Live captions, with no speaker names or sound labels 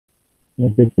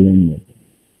Nasa kanya.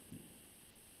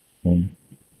 Ano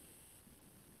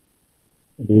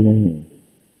naman yun?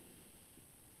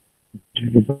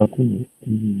 Sige pa ako.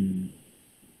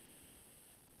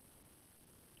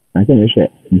 Asa na siya?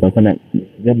 Hindi ako na.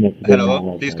 Diyan mo ko na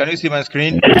Hello, please, can you see my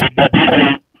screen?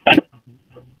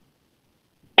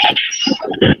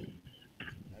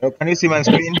 Hello, can you see my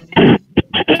screen?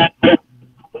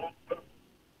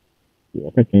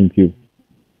 Okay, thank you.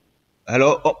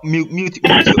 Hello, oh, mute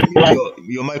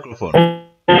your microphone.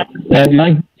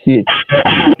 Like shit.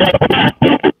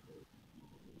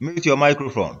 Mute your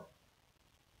microphone.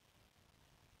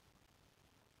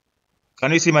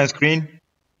 Can you see my screen?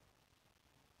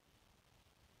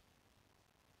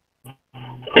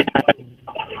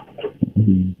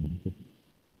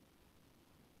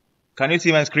 Can you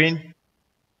see my screen?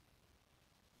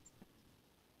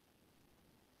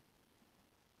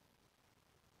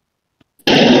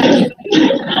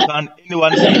 Can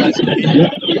anyone see my screen?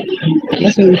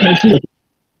 Yes, sir, you can see.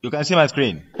 You can see my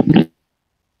screen.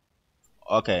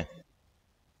 Okay.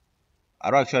 I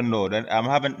don't actually know. Then I'm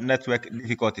having network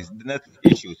difficulties, network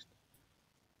issues.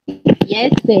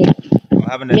 Yes, sir. I'm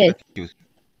having Yes. network issues.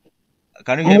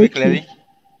 Can you hear me clearly?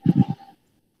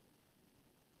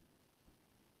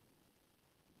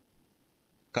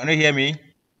 Can you hear me?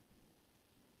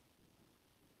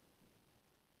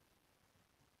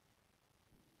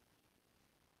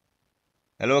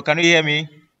 Hello, can you hear me?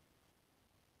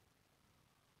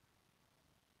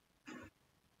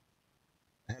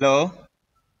 Hello?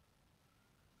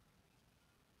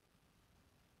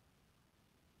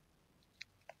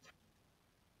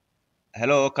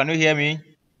 Hello, can you hear me?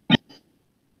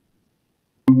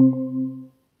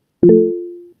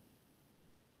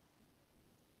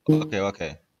 Okay,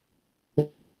 okay.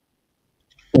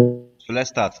 So let's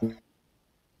start.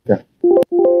 Yeah.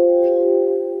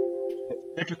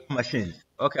 Electrical machines.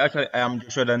 Okay, actually, I am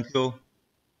Joshua Danto.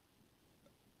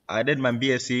 I did my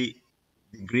BSc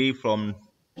degree from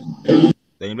the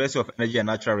University of Energy and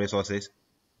Natural Resources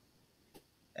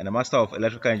and a Master of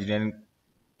Electrical Engineering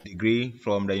degree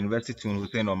from the University Tun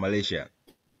Hussein of Malaysia.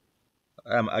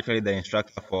 I am actually the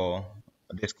instructor for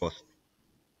this course.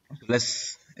 So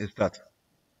let's start.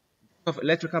 Of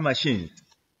electrical machines,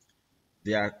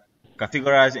 they are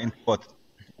categorized into what?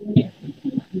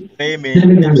 Three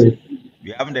main types.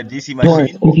 We have the DC No,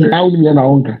 machine, how do you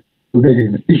know?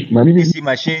 Mami, DC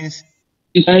machines,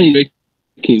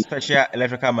 special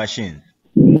electrical machines.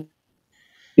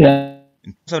 yeah.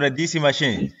 In terms of the DC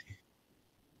machines,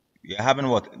 we are having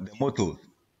what? The motors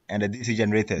and the DC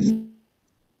generators. In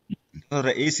terms of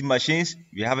the AC machines,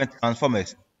 we are having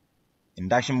transformers,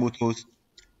 induction motors,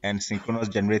 and synchronous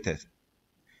generators.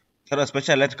 In terms of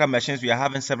special electrical machines, we are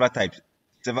having several types,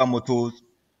 several motors,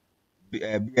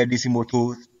 BLDC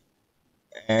motors,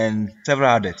 and several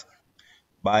others.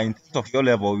 But in terms of your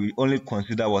level, we only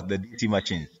consider what the DC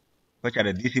machines, which are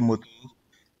the DC motors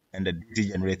and the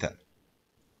DC generator.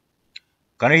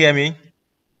 Can you hear me?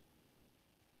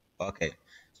 Okay.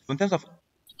 So in terms of,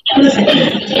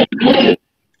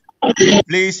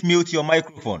 please mute your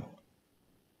microphone.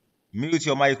 Mute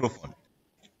your microphone.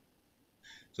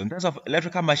 So in terms of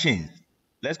electrical machines,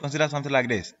 let's consider something like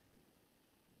this.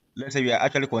 Let's say we are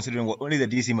actually considering what, only the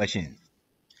DC machines.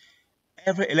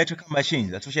 Every electrical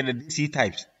machine, especially the DC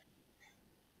types,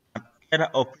 can either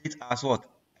operate as what?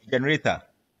 A generator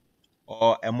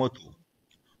or a motor.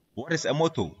 What is a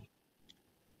motor?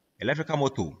 Electrical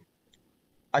motor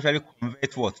actually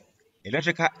converts what?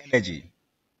 Electrical energy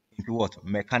into what?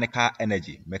 Mechanical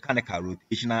energy, mechanical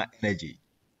rotational energy.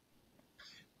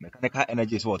 Mechanical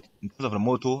energy is what? In terms of the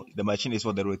motor, the machine is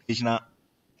what? The rotational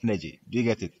energy. Do you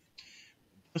get it?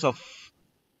 In terms of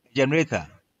generator,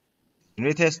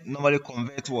 generators normally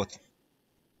convert what?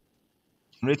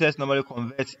 Generators normally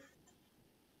convert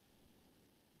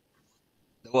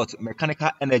the what?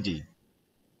 Mechanical energy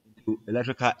to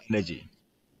electrical energy.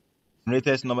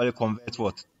 Generators normally convert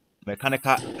what?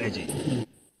 Mechanical energy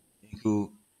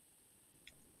into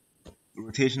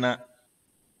rotational.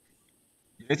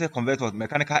 Generators convert what?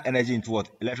 Mechanical energy into what?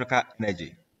 Electrical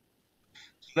energy.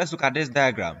 So let's look at this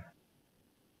diagram.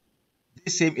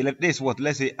 This is what?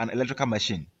 Let's say an electrical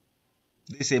machine.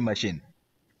 This same machine.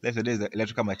 Let's say this is the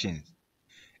electrical machine.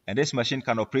 And this machine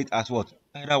can operate as what?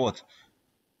 Either what?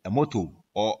 A motor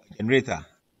or generator,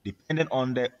 depending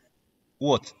on the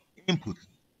what? Input to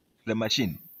the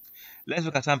machine. Let's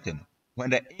look at something. When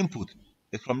the input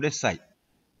is from this side,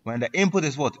 when the input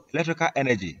is what? Electrical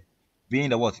energy, being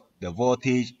the what? The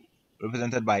voltage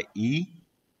represented by E,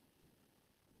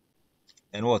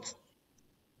 and what?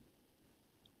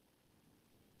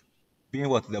 Being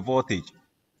what? The voltage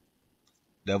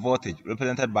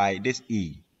represented by this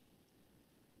E.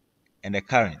 and the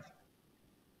current,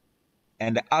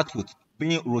 and the output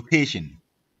being rotation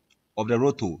of the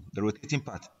rotor, the rotating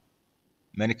part,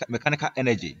 mechanical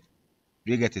energy.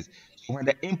 Do you get it? So when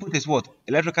the input is what?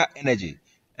 Electrical energy,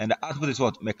 and the output is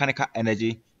what? Mechanical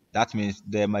energy. That means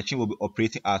the machine will be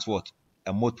operating as what?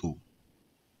 A motor.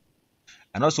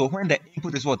 And also when the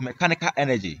input is what? Mechanical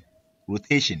energy,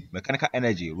 rotation, mechanical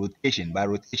energy, rotation by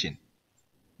rotation.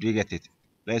 Do you get it?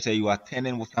 Let's say you are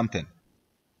turning with something.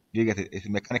 Do you get it? It's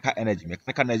mechanical energy.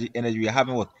 Mechanical energy, we are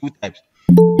having what? Two types.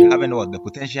 We are having what? The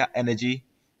potential energy,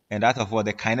 and that of what?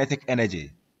 The kinetic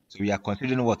energy. So we are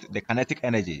considering what? The kinetic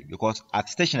energy, because at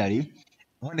stationary,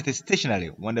 when it is stationary,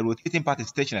 when the rotating part is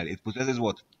stationary, it possesses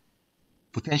what?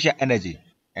 Potential energy.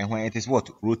 And when it is what?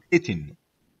 Rotating,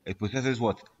 it possesses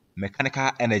what? Mechanical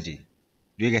energy.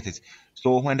 Do you get it?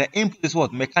 So when the input is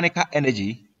what? Mechanical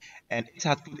energy, and its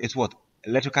output is what?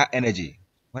 Electrical energy.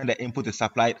 When the input is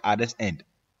supplied at this end,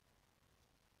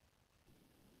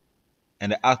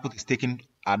 and the output is taken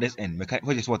at this end,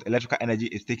 which is what? Electrical energy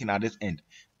is taken at this end.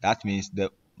 That means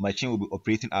the machine will be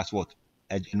operating as what?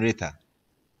 A generator.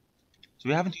 So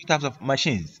we have two types of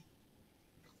machines,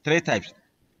 three types.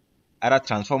 Either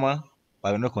transformer,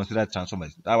 but we not consider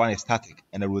transformers. That one is static,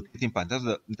 and the rotating part.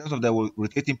 In terms of the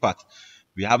rotating part,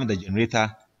 we have the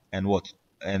generator and what?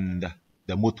 And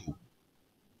the motor.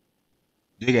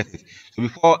 Do you get it? So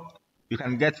before you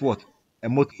can get what? A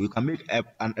motor, you can make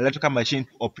an electrical machine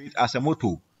to operate as a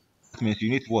motor. That means you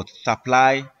need what?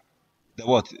 Supply the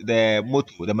what? The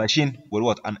motor, the machine with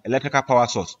what? An electrical power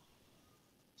source.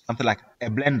 Something like a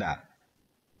blender,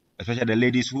 especially the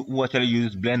ladies who actually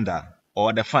use blender,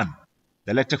 or the fan,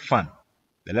 the electric fan.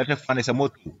 The electric fan is a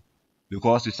motor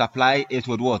because you supply it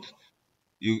with what?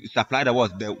 You supply the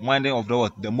what? The winding of the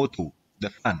what? The motor, the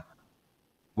fan,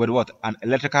 with what? An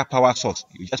electrical power source.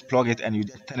 You just plug it and you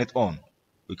just turn it on.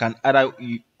 You can either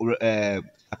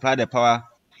apply the power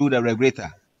through the regulator.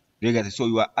 You get it? So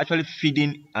you are actually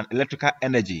feeding an electrical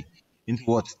energy into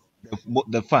what?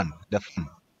 The fan,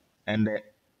 and the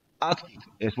output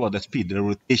is what? The speed, the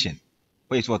rotation,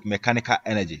 which is what? Mechanical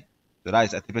energy. So that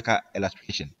is a typical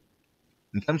illustration.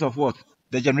 In terms of what?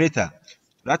 The generator.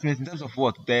 That means in terms of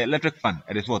what? The electric fan,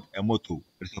 it is what? A motor.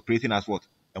 It is operating as what?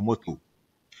 A motor.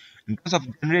 In terms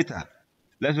of generator,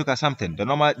 let's look at something. The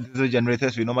normal diesel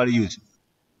generators we normally use.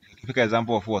 A typical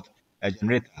example of what? A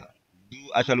generator. Do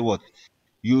actually what?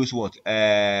 Use what?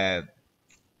 The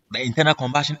internal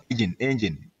combustion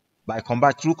engine. By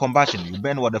through combustion, you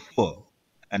burn what? The fuel.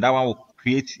 And that one will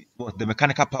create what? The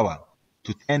mechanical power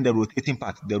to turn the rotating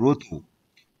part, the rotor.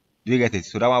 Do you get it?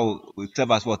 So that one will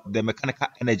serve as what? The mechanical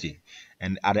energy.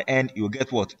 And at the end, you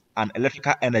get what? An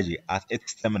electrical energy at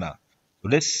its terminal. So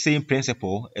this same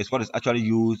principle is what is actually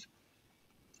used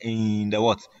in the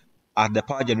what? At the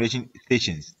power generation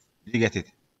stations. Do you get it?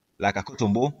 Like a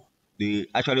Kotombo, they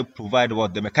actually provide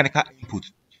what? The mechanical input.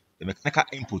 The mechanical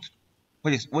input,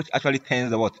 which actually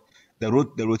turns the what? The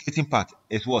rotating part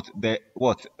is what? The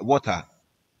what? Water.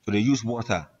 So they use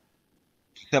water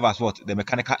to serve as what? The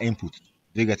mechanical input.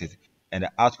 Do you get it? And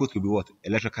the output will be what?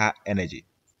 Electrical energy.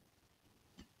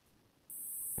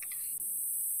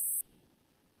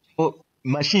 So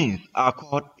machines are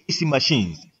called AC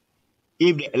machines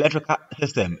if the electrical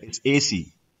system is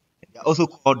AC. They are also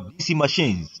called DC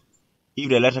machines if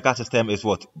the electrical system is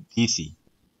what? DC.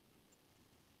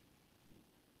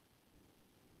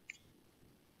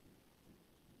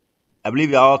 I believe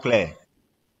you are all clear.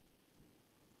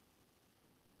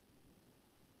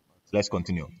 Let's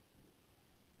continue.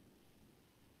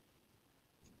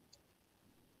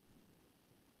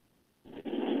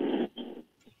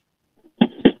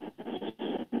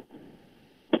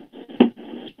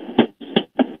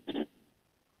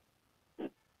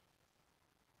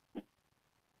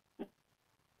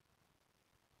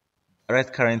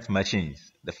 Direct current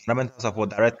machines. The fundamentals of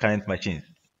what direct current machines.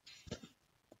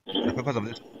 For the purpose of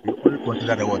this, we only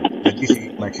consider the what? The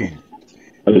DC machine.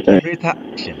 Generator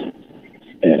action.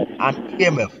 And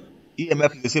EMF.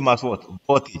 EMF is the same as what?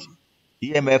 Voltage.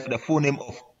 EMF, the full name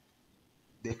of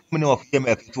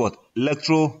EMF is what?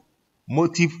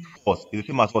 Electromotive force is the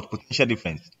same as what? Potential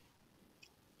difference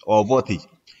or voltage.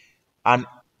 And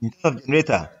in terms of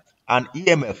generator, an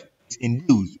EMF is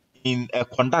induced in a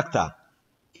conductor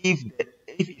if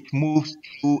it moves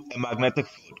through a magnetic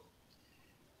field.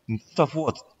 In terms of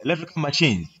what? Electrical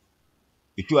machines,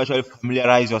 if you actually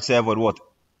familiarize yourself with what?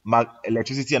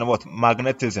 Electricity and what?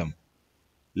 Magnetism.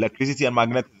 Electricity and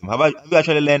magnetism. Have you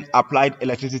actually learned applied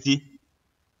electricity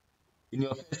in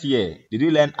your first year? Did you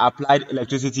learn applied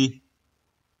electricity?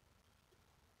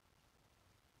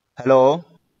 Hello?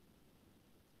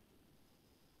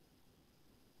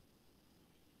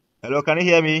 Hello, can you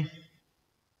hear me?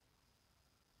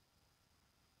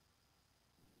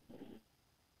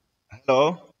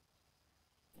 Hello?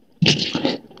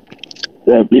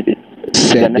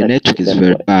 Sir, the network is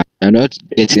very bad. I'm not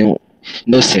getting.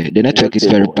 No, sir, the network is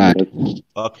very bad.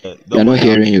 Okay. We are not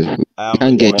hearing you. We I am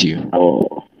can't get you.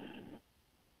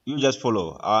 You just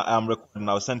follow. I am recording.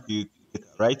 I'll send to you later,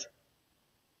 right?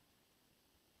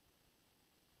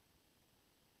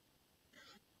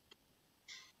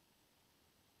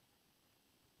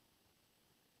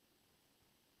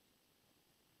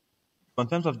 In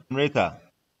terms of generator,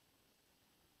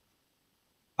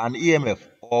 an EMF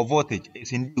or voltage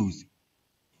is induced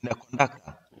in a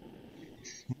conductor,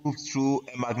 moves through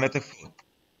a magnetic field.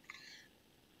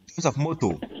 In terms of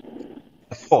motor,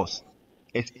 a force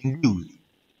is induced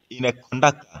in a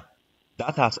conductor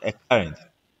that has a current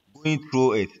going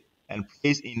through it and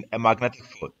placed in a magnetic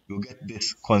field. You'll get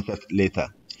this concept later.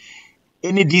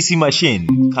 Any DC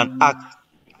machine can act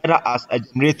either as a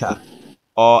generator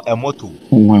or a motor.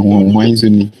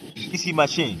 DC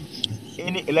machine,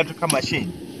 any electrical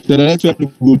machine. The network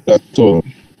look good at all.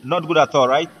 Not good at all,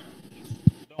 right?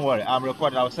 Don't worry, I'm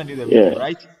recording. I'll send you the video,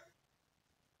 right?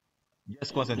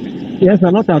 Just concentrate. Yes,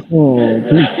 I'm not at all.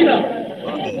 Please.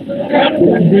 Okay.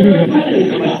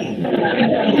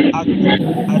 Act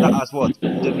either as what?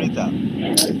 Generator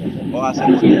or as a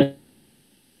motor.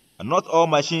 And not all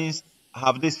machines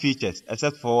have these features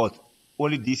except for what?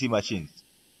 Only DC machines.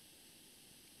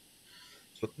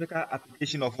 So typical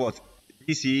application of what?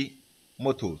 DC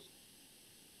motors.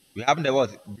 We have the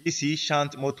what? DC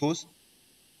shunt motors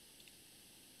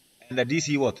and the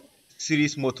DC what?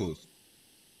 Series motors.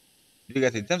 Do you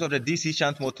get it? In terms of the DC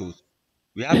shunt motors,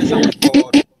 we have something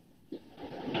called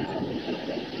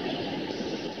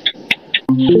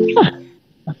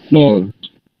No.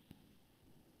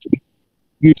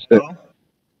 Hello?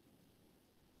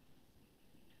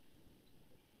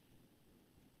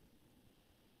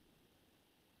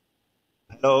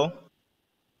 Hello?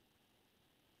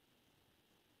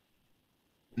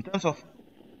 In terms of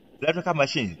electrical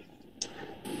machines.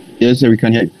 Yes, sir, we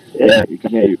can hear you. Yeah, we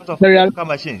can hear you. In terms of electrical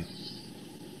machines,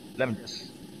 let me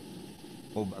just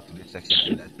go back to this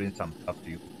section and explain some stuff to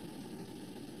you.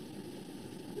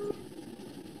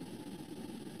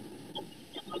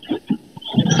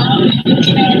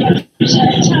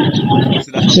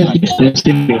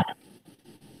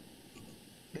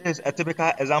 This is a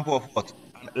typical example of what?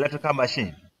 An electrical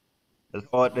machine. It's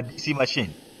called the DC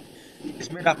machine.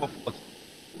 It's made up of what?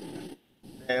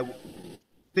 The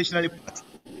stationary part,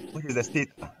 which is the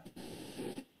stator.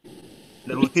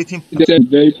 The rotating part.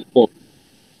 Very poor.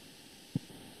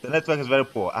 The network is very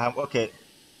poor. Okay.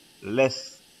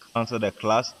 Let's cancel the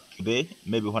class today.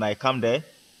 Maybe when I come there,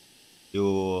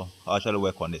 you actually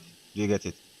work on it. Do you get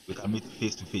it? We can meet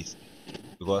face to face.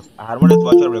 Because I had wanted to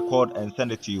actually record and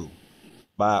send it to you.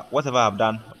 But whatever I've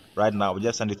done right now, we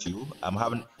just send it to you. I'm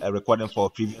having a recording for a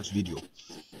previous video.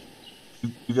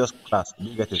 Previous class. Do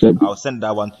you get it? I'll send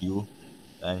that one to you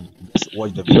and just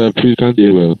watch the video. Sir, please can't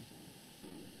hear well.